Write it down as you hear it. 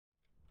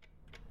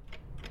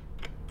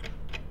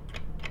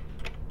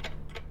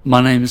My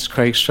name is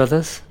Craig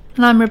Struthers.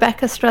 And I'm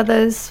Rebecca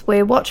Struthers.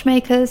 We're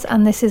watchmakers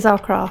and this is our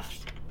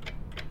craft.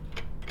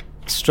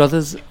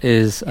 Struthers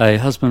is a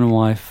husband and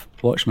wife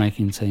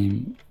watchmaking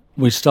team.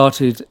 We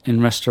started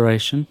in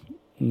restoration,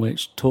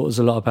 which taught us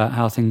a lot about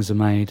how things are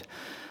made.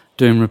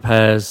 Doing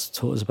repairs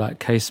taught us about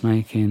case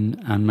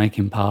making and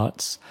making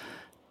parts,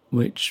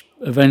 which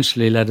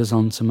eventually led us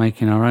on to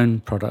making our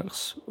own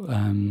products,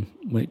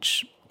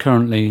 which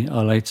currently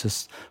our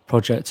latest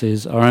project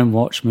is our own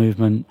watch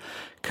movement,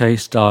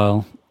 case,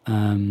 dial,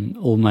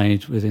 all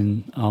made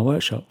within our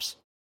workshops.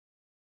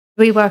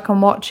 We work on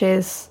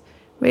watches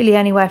really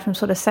anywhere from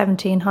sort of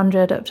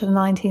 1700 up to the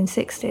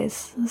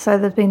 1960s. So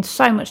there's been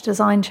so much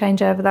design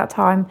change over that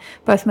time,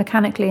 both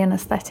mechanically and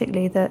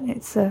aesthetically, that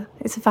it's a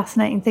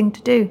fascinating thing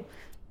to do.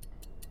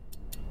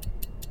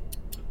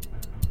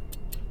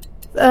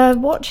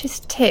 Watch's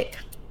tick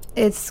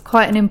is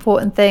quite an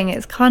important thing.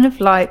 It's kind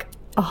of like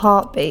a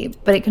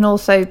heartbeat, but it can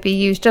also be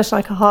used just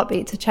like a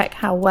heartbeat to check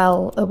how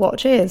well a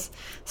watch is.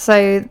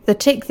 So the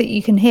tick that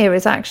you can hear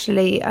is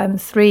actually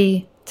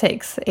 3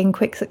 ticks in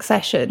quick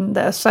succession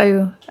that are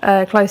so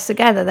close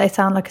together they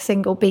sound like a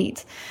single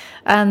beat.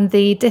 And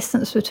the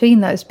distance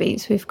between those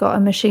beats, we've got a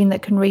machine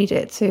that can read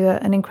it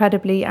to an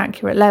incredibly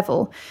accurate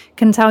level,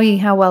 can tell you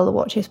how well the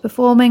watch is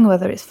performing,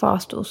 whether it's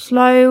fast or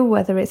slow,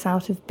 whether it's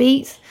out of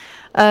beat.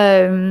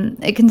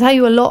 It can tell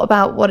you a lot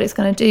about what it's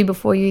going to do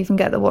before you even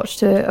get the watch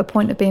to a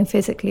point of being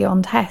physically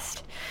on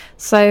test.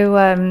 So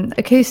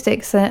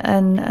acoustics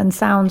and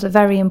sounds are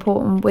very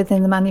important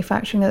within the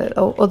manufacturing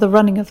or the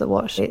running of the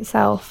watch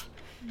itself.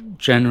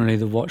 Generally,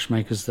 the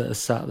watchmakers that are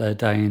sat there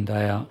day in,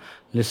 day out,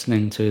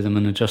 listening to them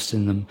and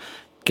adjusting them,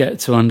 get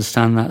to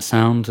understand that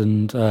sound,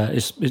 and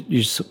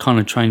you kind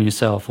of train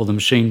yourself, or the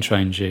machine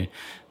trains you,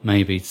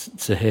 maybe,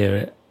 to hear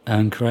it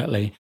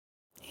correctly.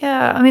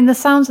 Yeah, I mean, the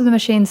sounds of the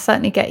machines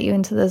certainly get you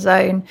into the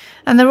zone,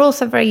 and they're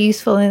also very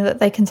useful in that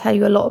they can tell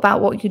you a lot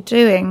about what you're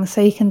doing.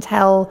 So you can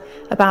tell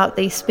about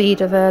the speed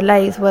of a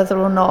lathe, whether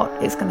or not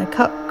it's going to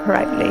cut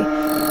correctly.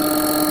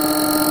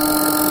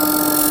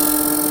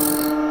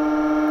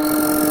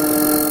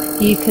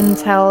 You can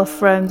tell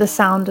from the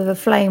sound of a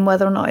flame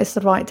whether or not it's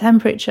the right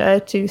temperature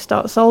to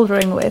start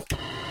soldering with.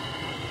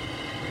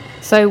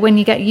 So when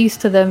you get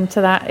used to them to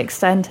that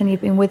extent and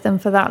you've been with them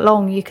for that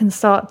long, you can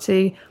start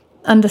to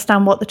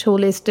understand what the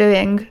tool is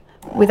doing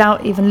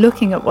without even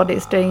looking at what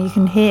it's doing. You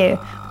can hear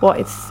what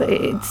it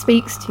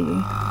speaks to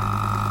you.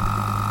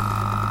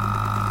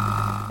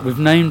 We've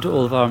named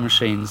all of our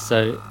machines,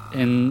 so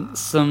in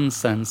some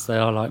sense they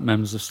are like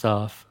members of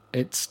staff.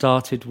 It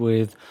started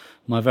with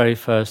my very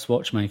first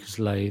watchmaker's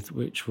lathe,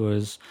 which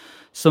was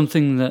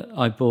something that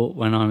I bought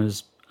when I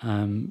was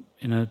in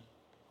a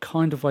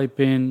kind of way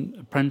being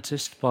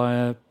apprenticed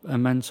by a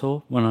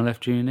mentor when I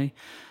left uni.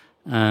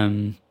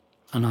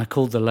 And I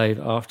called the lathe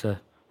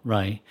after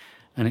Ray,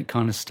 and it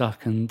kind of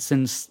stuck. And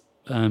since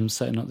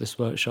setting up this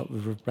workshop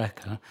with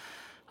Rebecca,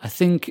 I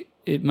think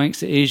it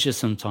makes it easier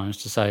sometimes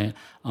to say,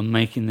 I'm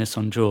making this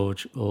on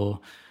George, or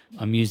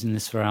I'm using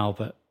this for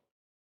Albert.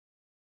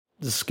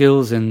 The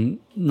skills in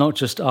not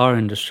just our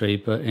industry,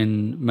 but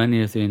in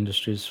many of the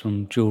industries,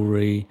 from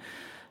jewellery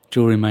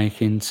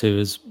making to,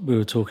 as we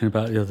were talking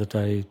about the other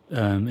day,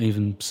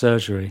 even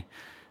surgery.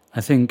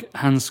 I think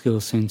hand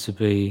skills seem to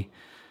be,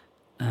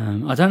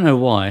 I don't know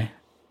why,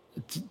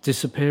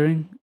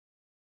 disappearing.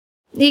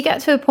 You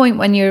get to a point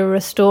when you're a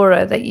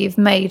restorer that you've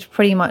made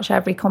pretty much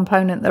every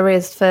component there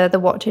is for the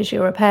watches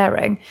you're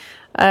repairing.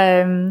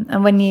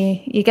 And when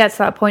you get to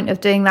that point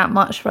of doing that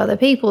much for other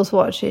people's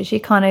watches, you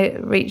kind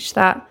of reach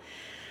that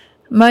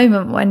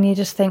moment when you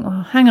just think,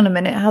 well, hang on a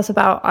minute, how's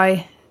about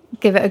I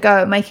give it a go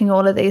at making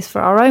all of these for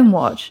our own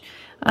watch?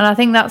 And I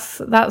think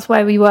that's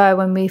where we were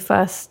when we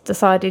first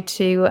decided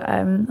to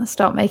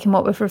start making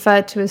what we've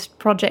referred to as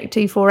Project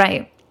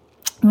 248.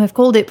 And we've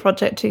called it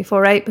Project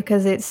 248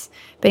 because it's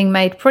being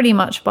made pretty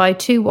much by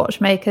 2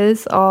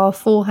 watchmakers, our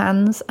 4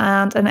 hands,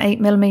 and an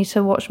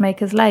 8mm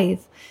watchmaker's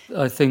lathe.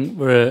 I think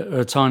we're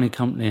a tiny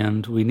company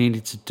and we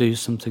needed to do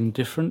something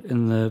different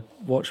in the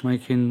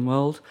watchmaking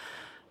world.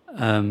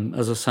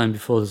 As I was saying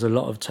before, there's a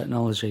lot of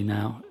technology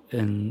now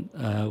in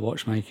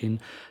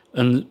watchmaking,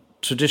 and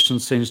tradition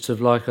seems to,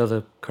 like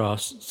other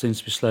crafts, seems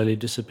to be slowly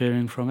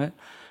disappearing from it.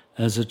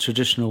 As a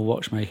traditional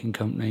watchmaking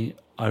company,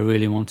 I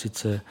really wanted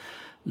to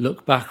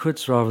look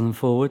backwards rather than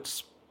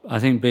forwards. I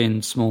think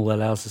being small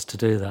allows us to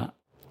do that.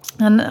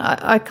 And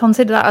I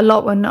consider that a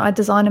lot when I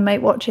design and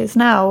make watches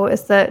now,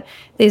 is that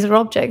these are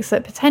objects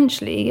that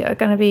potentially are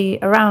going to be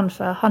around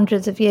for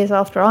hundreds of years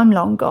after I'm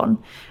long gone.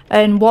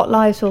 And what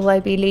lives will they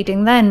be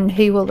leading then?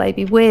 Who will they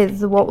be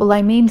with? What will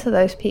they mean to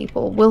those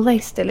people? Will they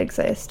still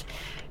exist?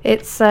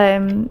 It's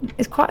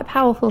quite a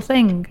powerful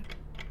thing.